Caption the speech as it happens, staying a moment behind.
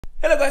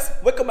Hello guys,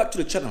 welcome back to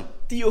the channel.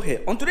 Theo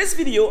here. On today's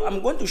video,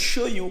 I'm going to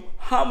show you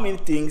how many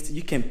things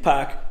you can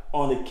pack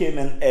on the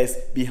Cayman S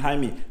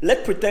behind me.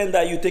 Let's pretend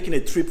that you're taking a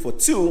trip for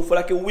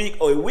like a week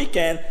or a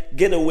weekend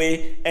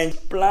getaway and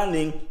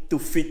planning to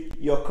fit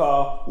your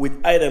car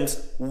with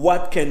items.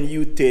 What can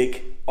you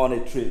take on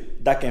a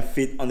trip that can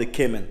fit on the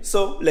Cayman?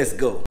 So let's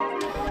go.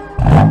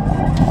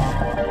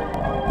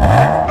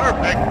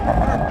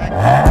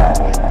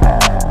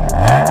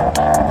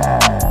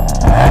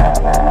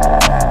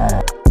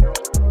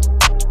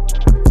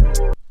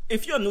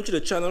 If you're new to the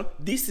channel,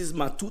 this is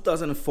my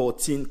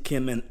 2014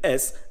 Cayman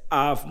S.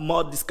 I've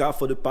modded this car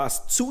for the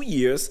past 2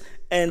 years,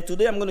 and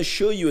today I'm going to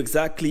show you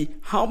exactly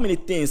how many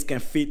things can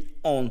fit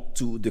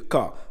onto the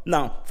car.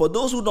 Now, for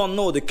those who don't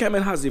know, the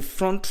Cayman has a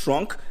front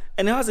trunk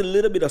and it has a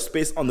little bit of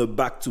space on the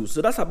back too.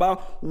 So that's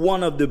about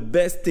one of the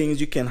best things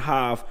you can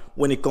have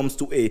when it comes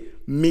to a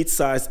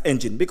mid-size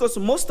engine, because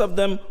most of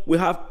them will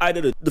have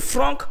either the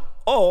front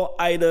or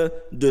either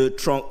the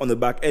trunk on the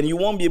back, and you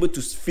won't be able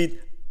to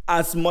fit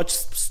as much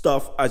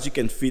stuff as you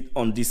can fit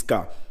on this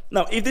car.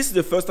 Now, if this is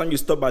the first time you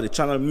stop by the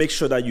channel, make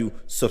sure that you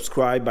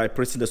subscribe by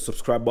pressing the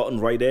subscribe button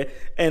right there,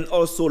 and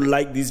also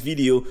like this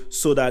video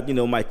so that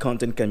my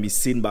content can be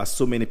seen by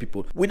so many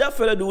people. Without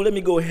further ado, let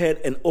me go ahead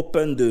and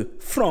open the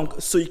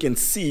front so you can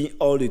see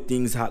all the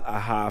things that I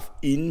have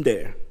in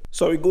there.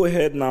 So we go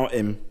ahead now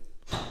and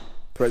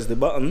press the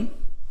button.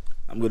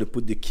 I'm going to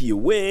put the key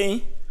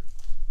away.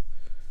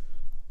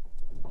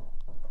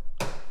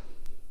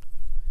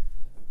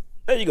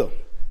 There you go.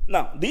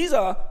 Now, these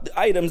are the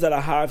items that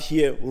I have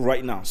here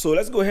right now. So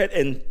let's go ahead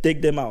and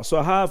take them out. So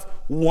I have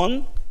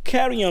one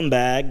carry-on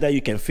bag that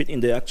you can fit in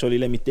there. Actually,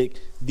 let me take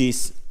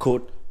this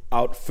coat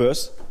out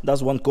first.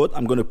 That's one coat.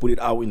 I'm going to put it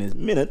out in a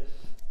minute.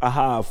 I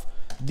have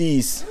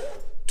these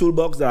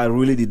toolbox that I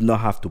really did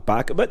not have to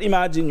pack. But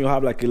imagine you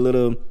have like a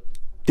little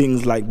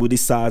things like booty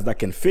size that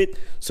can fit.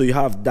 So you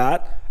have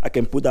that. I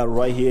can put that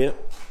right here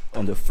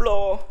on the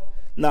floor.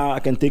 Now I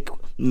can take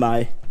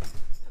my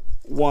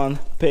one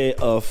pair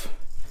of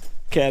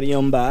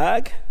carry-on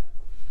bag.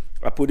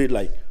 I put it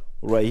like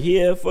right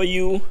here for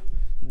you.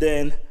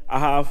 Then I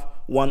have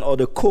one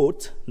other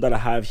coat that I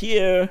have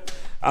here,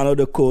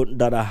 another coat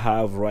that I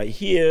have right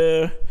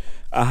here.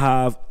 I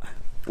have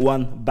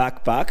one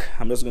backpack.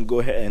 I'm just gonna go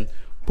ahead and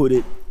put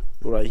it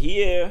right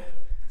here.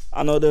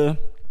 Another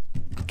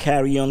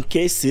carry-on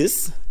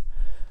cases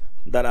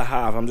that I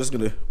have. I'm just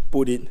gonna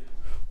put it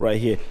right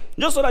here,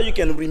 just so that you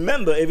can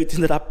remember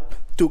everything that I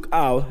took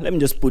out. Let me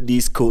just put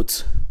these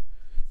coats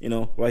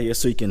right here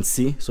so you can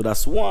see. So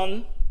that's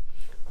one,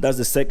 that's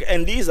the second,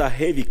 and these are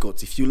heavy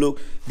coats. If you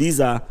look, these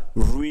are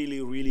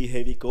really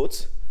heavy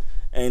coats,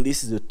 and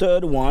this is the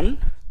third one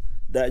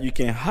that you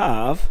can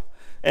have,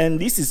 and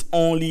this is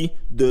only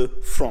the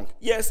front.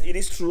 Yes, it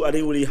is true, I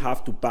didn't really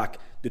have to pack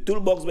the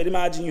toolbox, but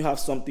imagine you have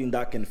something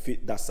that can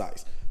fit that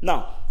size.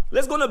 Now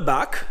let's go to the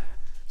back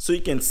so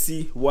you can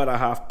see what I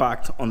have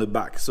packed on the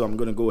back. So I'm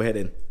gonna go ahead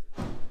and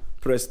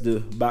press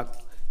the back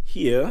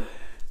here.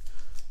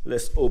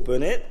 Let's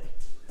open it.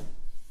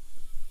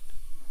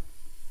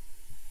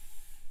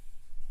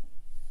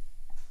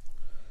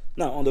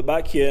 Now on the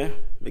back here,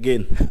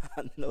 again,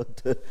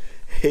 another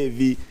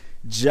heavy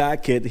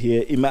jacket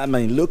here.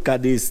 Imagine, look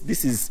at this.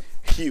 This is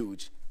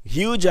huge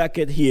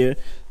jacket here.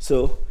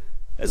 So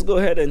let's go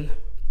ahead and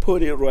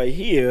put it right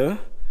here,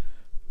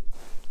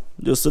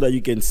 just so that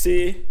you can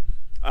see.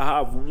 I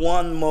have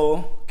one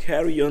more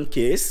carry-on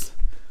case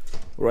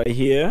right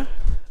here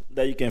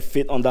that you can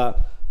fit on that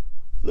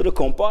little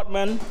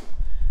compartment.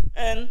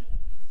 And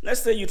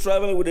let's say you're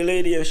traveling with a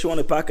lady and she want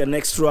to pack an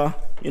extra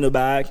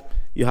bag.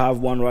 You have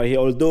one right here,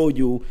 although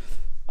you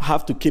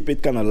have to keep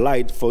it kind of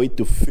light for it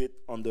to fit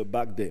on the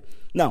back there.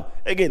 Now,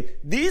 again,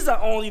 these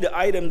are only the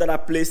items that I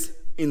placed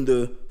in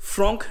the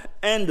front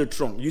and the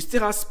trunk. You still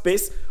have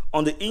space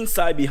on the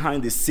inside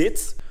behind the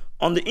seats.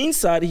 On the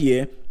inside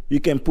here, you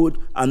can put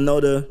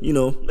another,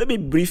 maybe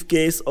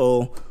briefcase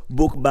or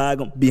book bag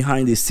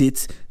behind the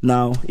seats.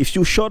 Now, if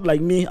you're short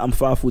like me, I'm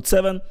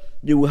 5'7",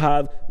 you will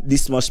have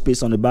this much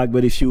space on the back,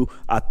 but if you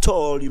are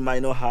tall, you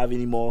might not have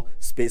any more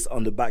space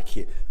on the back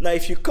here. Now,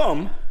 if you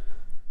come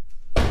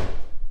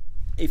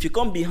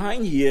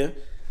behind here,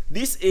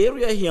 this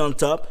area here on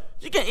top,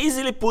 you can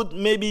easily put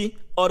maybe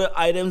other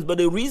items, but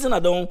the reason I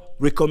don't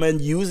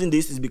recommend using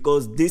this is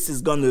because this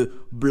is gonna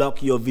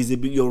block your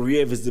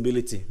rear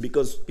visibility.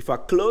 Because if I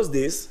close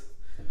this,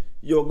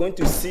 you're going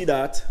to see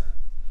that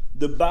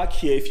the back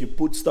here, if you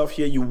put stuff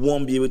here, you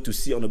won't be able to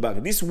see on the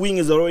back. This wing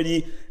is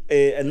already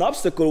an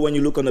obstacle when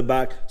you look on the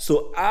back,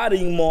 so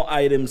adding more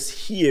items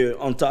here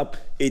on top,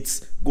 it's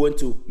going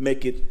to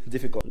make it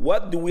difficult.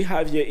 What do we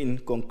have here in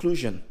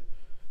conclusion?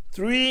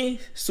 3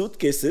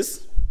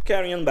 suitcases,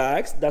 carry-on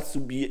bags, that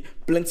should be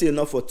plenty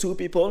enough for 2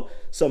 people.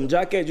 Some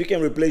jacket, you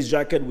can replace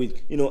jacket with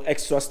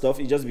extra stuff.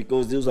 It's just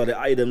because those are the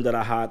items that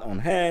I had on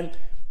hand.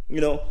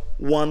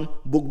 One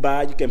book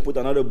bag, you can put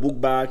another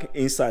book bag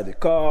inside the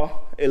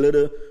car, a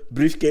little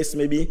briefcase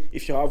maybe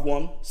if you have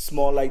one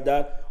small like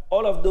that.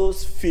 All of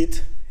those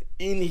fit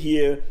in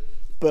here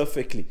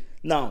perfectly.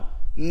 Now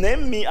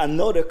name me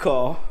another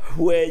car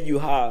where you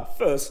have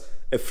first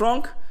a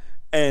frunk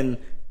and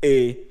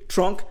a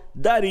trunk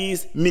that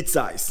is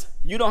mid-size.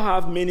 You don't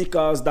have many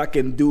cars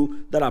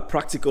that are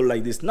practical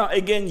like this. Now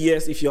again,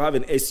 yes, if you have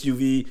an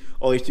SUV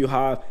or if you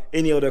have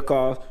any other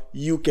car,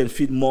 you can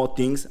fit more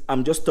things.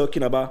 I'm just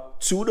talking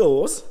about 2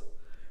 doors,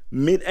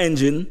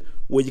 mid-engine,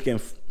 where you can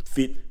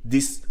fit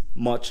this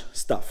much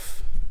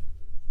stuff.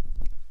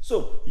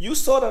 So you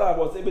saw that I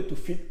was able to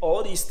fit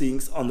all these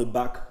things on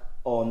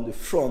the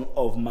front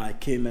of my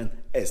Cayman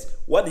S.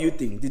 What do you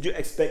think? Did you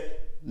expect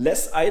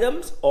less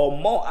items or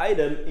more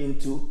items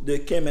into the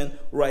Cayman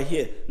right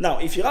here? Now,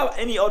 if you have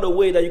any other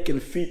way that you can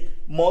fit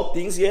more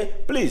things here,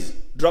 please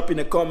drop in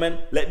a comment,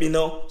 let me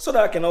know, so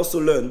that I can also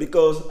learn,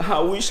 because I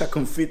wish I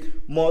can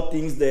fit more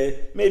things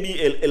there, maybe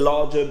a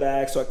larger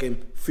bag so I can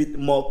fit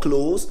more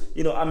clothes.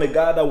 You know, I'm a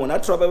guy that when I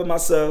travel by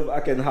myself, I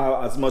can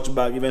have as much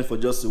bag even for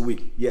just a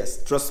week.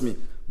 Yes, trust me,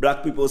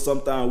 black people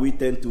sometimes we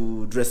tend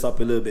to dress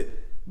up a little bit,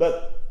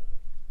 but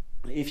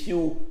if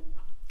you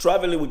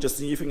traveling with your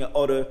significant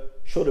other,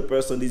 show the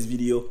person this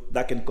video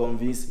that can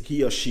convince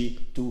he or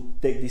she to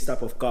take this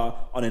type of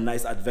car on a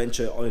nice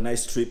adventure, on a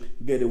nice trip,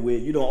 getaway.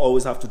 You don't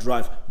always have to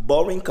drive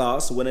boring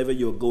cars whenever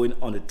you're going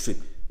on a trip.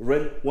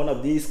 Rent one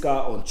of these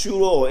cars on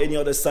Turo or any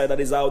other site that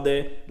is out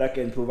there that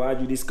can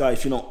provide you this car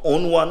if you don't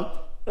own one,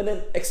 and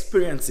then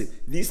experience it.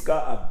 These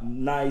cars are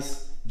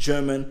nice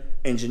German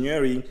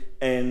engineering,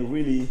 and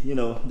really, you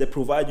know, they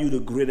provide you the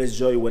greatest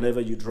joy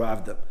whenever you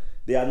drive them.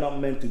 They are not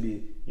meant to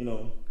be, you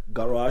know,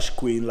 garage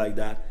queen like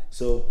that.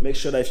 So make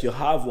sure that if you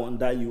have one,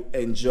 that you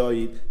enjoy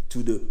it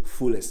to the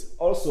fullest.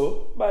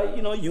 Also, by,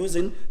 you know,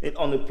 using it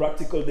on the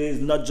practical days,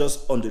 not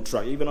just on the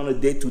track, even on a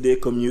day-to-day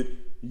commute,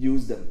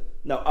 use them.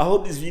 Now, I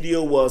hope this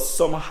video was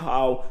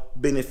somehow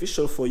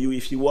beneficial for you.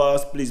 If it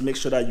was, please make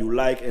sure that you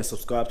like and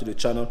subscribe to the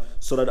channel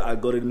so that the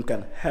algorithm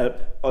can help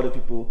other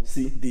people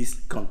see this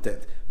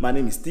content. My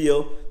name is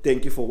Theo.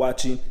 Thank you for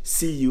watching.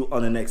 See you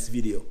on the next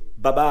video.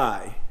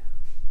 Bye-bye.